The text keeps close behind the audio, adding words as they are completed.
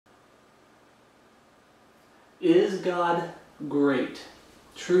Is God great?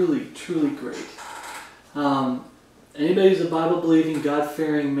 Truly, truly great. Anybody who's a Bible-believing,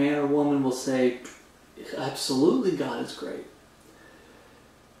 God-fearing man or woman will say, absolutely God is great.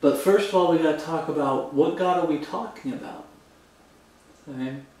 But first of all, we got to talk about what God are we talking about?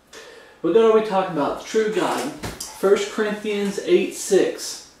 Okay? What God are we talking about? The true God. 1 Corinthians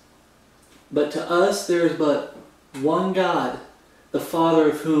 8:6. But to us there is but one God, the Father,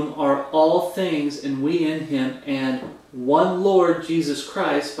 of whom are all things, and we in him, and one Lord Jesus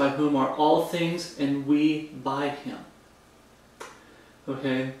Christ, by whom are all things, and we by him.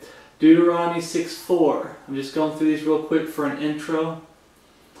 Okay? Deuteronomy 6:4. I'm just going through these real quick for an intro.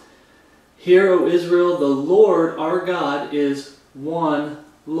 Hear, O Israel, the Lord our God is one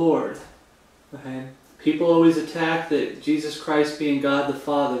Lord. Okay? People always attack that Jesus Christ being God the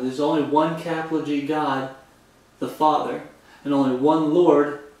Father. There's only one capital G God, the Father, and only one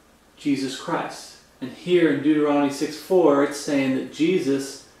Lord, Jesus Christ. And here in Deuteronomy 6:4, it's saying that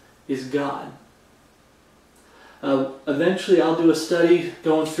Jesus is God. Eventually I'll do a study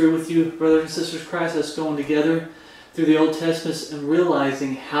going through with you, brothers and sisters in Christ, us going together through the Old Testament and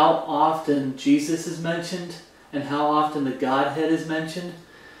realizing how often Jesus is mentioned and how often the Godhead is mentioned.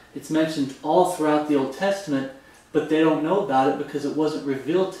 It's mentioned all throughout the Old Testament, but they don't know about it because it wasn't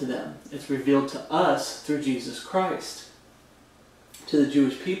revealed to them. It's revealed to us through Jesus Christ, to the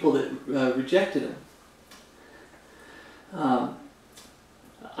Jewish people that rejected him.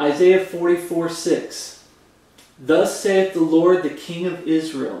 Isaiah 44:6. Thus saith the Lord, the King of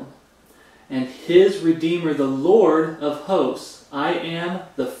Israel, and his Redeemer, the Lord of hosts, I am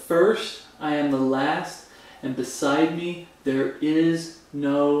the first, I am the last, and beside me there is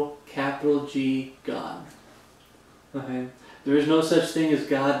no capital G God. Okay? There is no such thing as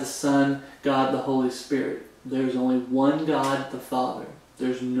God the Son, God the Holy Spirit. There is only one God the Father.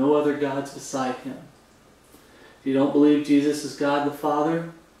 There's no other gods beside him. If you don't believe Jesus is God the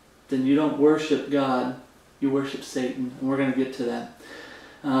Father, then you don't worship God. You worship Satan. And we're going to get to that.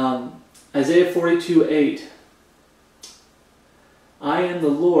 Isaiah 42:8. I am the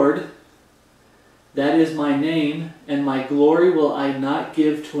Lord, that is my name, and my glory will I not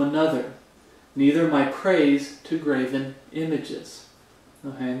give to another, neither my praise to graven images.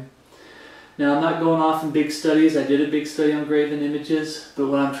 Okay. Now I'm not going off in big studies. I did a big study on graven images, but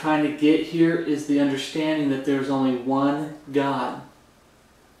what I'm trying to get here is the understanding that there's only one God.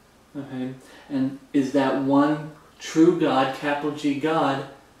 Okay. And is that one true God, capital G God,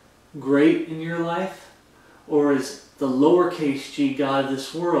 great in your life? Or is the lowercase g God of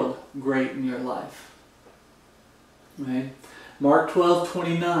this world great in your life? Okay. Mark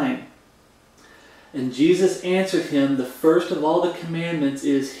 12:29. And Jesus answered him, the first of all the commandments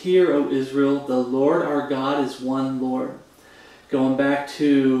is, Hear, O Israel, the Lord our God is one Lord. Going back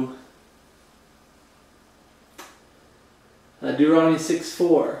to Deuteronomy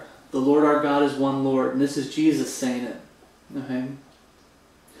 6:4. The Lord our God is one Lord. And this is Jesus saying it. Okay.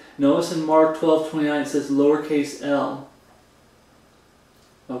 Notice in Mark 12:29 it says lowercase l.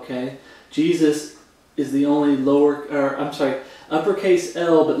 Okay. Jesus is the only uppercase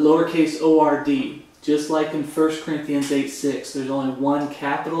L but lowercase O-R-D. Just like in 1 Corinthians 8:6. There's only one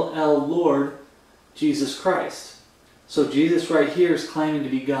capital L Lord, Jesus Christ. So Jesus right here is claiming to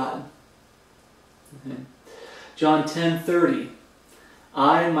be God. Okay. John 10:30.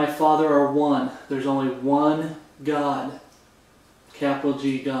 I and my Father are one. There's only one God. Capital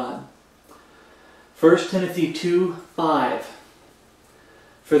G God. 1 Timothy 2:5.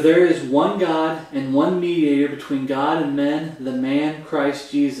 For there is one God and one mediator between God and men, the man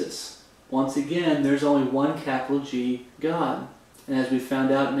Christ Jesus. Once again, there's only one capital G God. And as we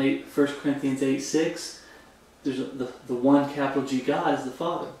found out in 1 Corinthians 8:6, there's the one capital G God is the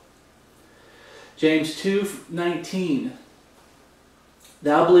Father. James 2:19.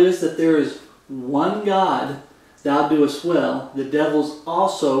 Thou believest that there is one God, thou doest well. The devils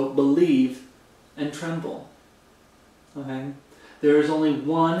also believe and tremble. Okay? There is only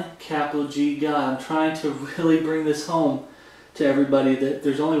one capital G God. I'm trying to really bring this home to everybody that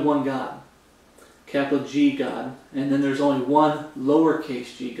there's only one God. Capital G God. And then there's only one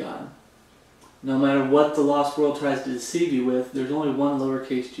lowercase g God. No matter what the lost world tries to deceive you with, there's only one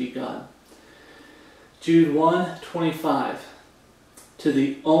lowercase g God. Jude 1:25. To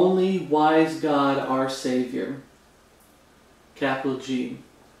the only wise God, our Savior. Capital G.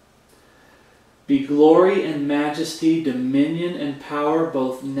 Be glory and majesty, dominion and power,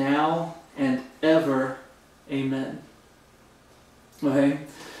 both now and ever. Amen. Okay?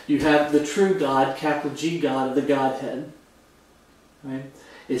 You have the true God, capital G God of the Godhead. Right?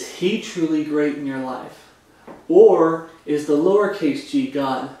 Is He truly great in your life? Or is the lowercase g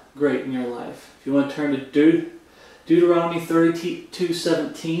God great in your life. If you want to turn to Deuteronomy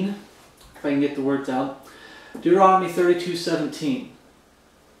 32:17, if I can get the words out. Deuteronomy 32:17.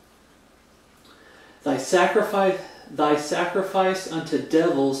 Thy sacrifice unto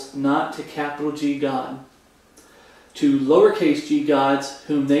devils, not to capital G God. To lowercase g gods,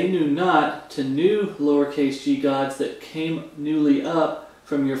 whom they knew not, to new lowercase g gods that came newly up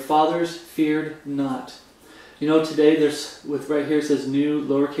from your fathers, feared not. You know, today right here it says new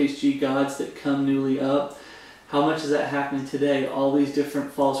lowercase g gods that come newly up. How much is that happening today? All these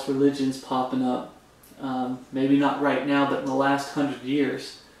different false religions popping up. Maybe not right now, but in the last 100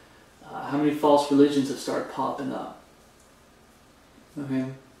 years. How many false religions have started popping up? Okay.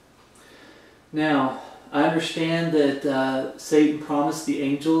 Now, I understand that Satan promised the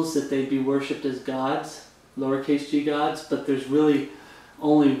angels that they'd be worshipped as gods, lowercase g gods, but there's really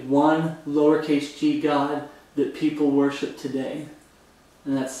only one lowercase g god that people worship today,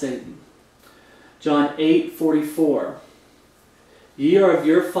 and that's Satan. John 8:44. Ye are of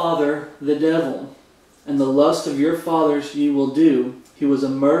your father the devil, and the lust of your fathers ye will do. He was a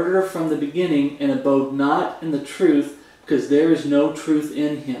murderer from the beginning, and abode not in the truth, because there is no truth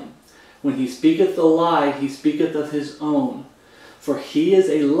in him. When he speaketh a lie, he speaketh of his own. For he is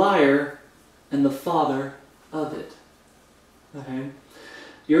a liar, and the father of it. Okay?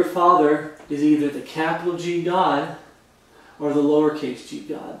 Your father is either the capital G God, or the lowercase g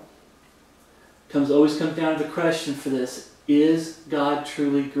God. Always comes down to the question for this: is God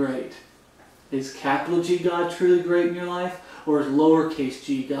truly great? Is capital G God truly great in your life? Or is lowercase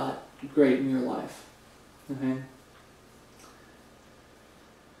g God great in your life? Okay.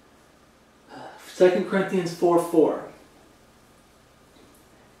 2 Corinthians 4:4.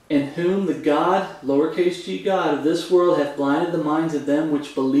 In whom the God, lowercase g God, of this world hath blinded the minds of them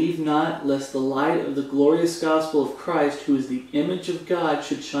which believe not, lest the light of the glorious gospel of Christ, who is the image of God,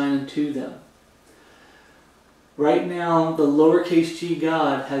 should shine unto them. Right now, the lowercase g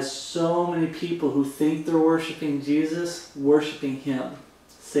God has so many people who think they're worshiping Jesus, worshiping him,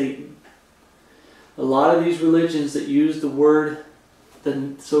 Satan. A lot of these religions that use the word, the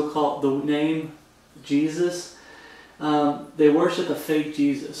name Jesus, they worship a fake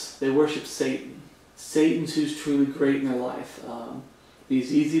Jesus. They worship Satan. Satan's who's truly great in their life.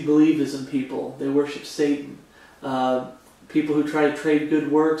 These easy believism people, they worship Satan. People who try to trade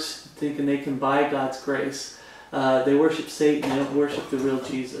good works, thinking they can buy God's grace. They worship Satan. They don't worship the real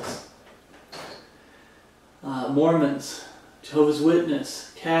Jesus. Mormons, Jehovah's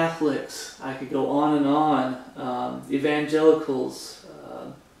Witnesses, Catholics, I could go on and on. Evangelicals,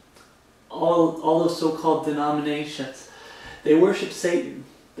 all those so-called denominations, they worship Satan.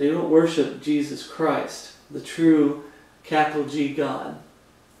 They don't worship Jesus Christ, the true capital G God.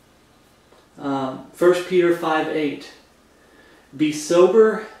 1 Peter 5:8. Be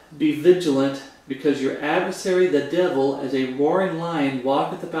sober, be vigilant, because your adversary the devil, as a roaring lion,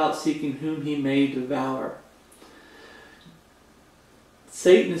 walketh about seeking whom he may devour.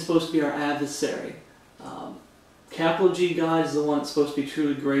 Satan is supposed to be our adversary. Capital G God is the one that's supposed to be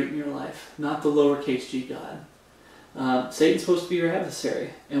truly great in your life, not the lowercase g God. Satan's supposed to be your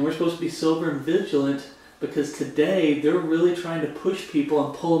adversary, and we're supposed to be sober and vigilant, because today they're really trying to push people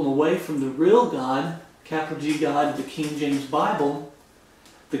and pull them away from the real God, capital G God, the King James Bible,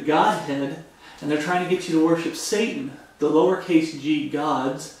 the Godhead, and they're trying to get you to worship Satan, the lowercase g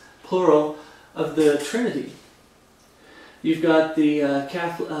gods, plural, of the Trinity. You've got the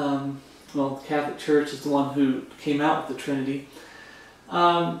the Catholic Church is the one who came out with the Trinity.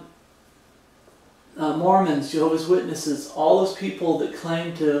 Mormons, Jehovah's Witnesses, all those people that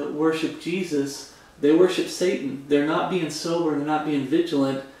claim to worship Jesus, they worship Satan. They're not being sober, they're not being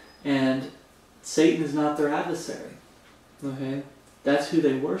vigilant, and Satan is not their adversary. Okay? That's who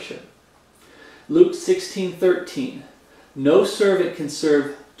they worship. Luke 16:13. No servant can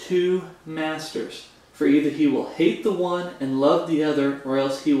serve two masters, for either he will hate the one and love the other, or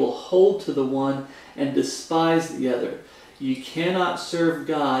else he will hold to the one and despise the other. You cannot serve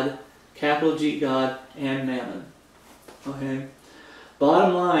God, capital G God, and mammon. Okay?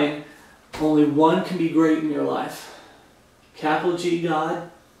 Bottom line, only one can be great in your life. Capital G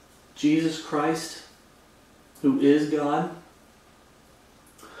God, Jesus Christ, who is God,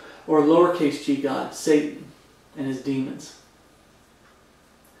 or lowercase g God, Satan and his demons.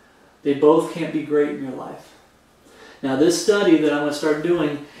 They both can't be great in your life. Now this study that I'm going to start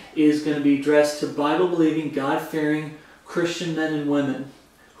doing is going to be addressed to Bible-believing, God-fearing Christian men and women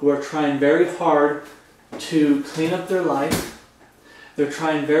who are trying very hard to clean up their life. They're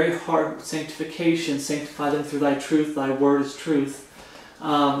trying very hard sanctification, sanctify them through thy truth, thy word is truth.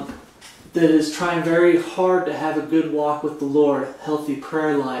 that is trying very hard to have a good walk with the Lord, healthy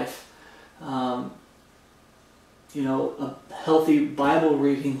prayer life, a healthy Bible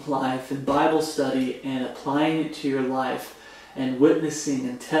reading life and Bible study and applying it to your life and witnessing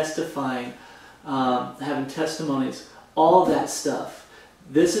and testifying, having testimonies, all that stuff.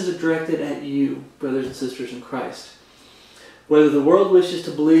 This is directed at you, brothers and sisters in Christ. Whether the world wishes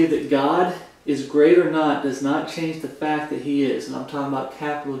to believe that God is great or not does not change the fact that He is. And I'm talking about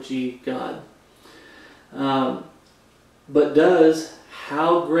capital G, God. But does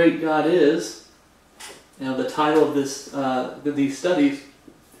how great God is, the title of these studies,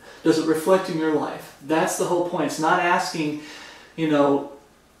 does it reflect in your life? That's the whole point. It's not asking,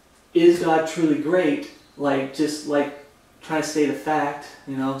 is God truly great? Just like trying to state a fact.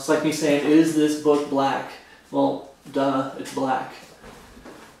 It's like me saying, is this book black? Well, duh, it's black.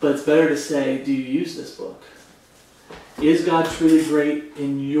 But it's better to say, do you use this book? Is God truly great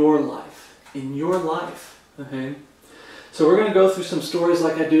in your life? In your life. Okay? So we're going to go through some stories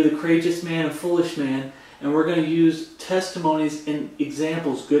like I do, the courageous man and foolish man, and we're going to use testimonies and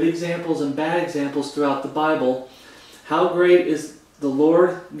examples, good examples and bad examples throughout the Bible. How great is the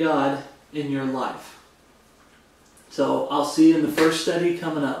Lord God in your life? So I'll see you in the first study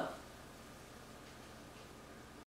coming up.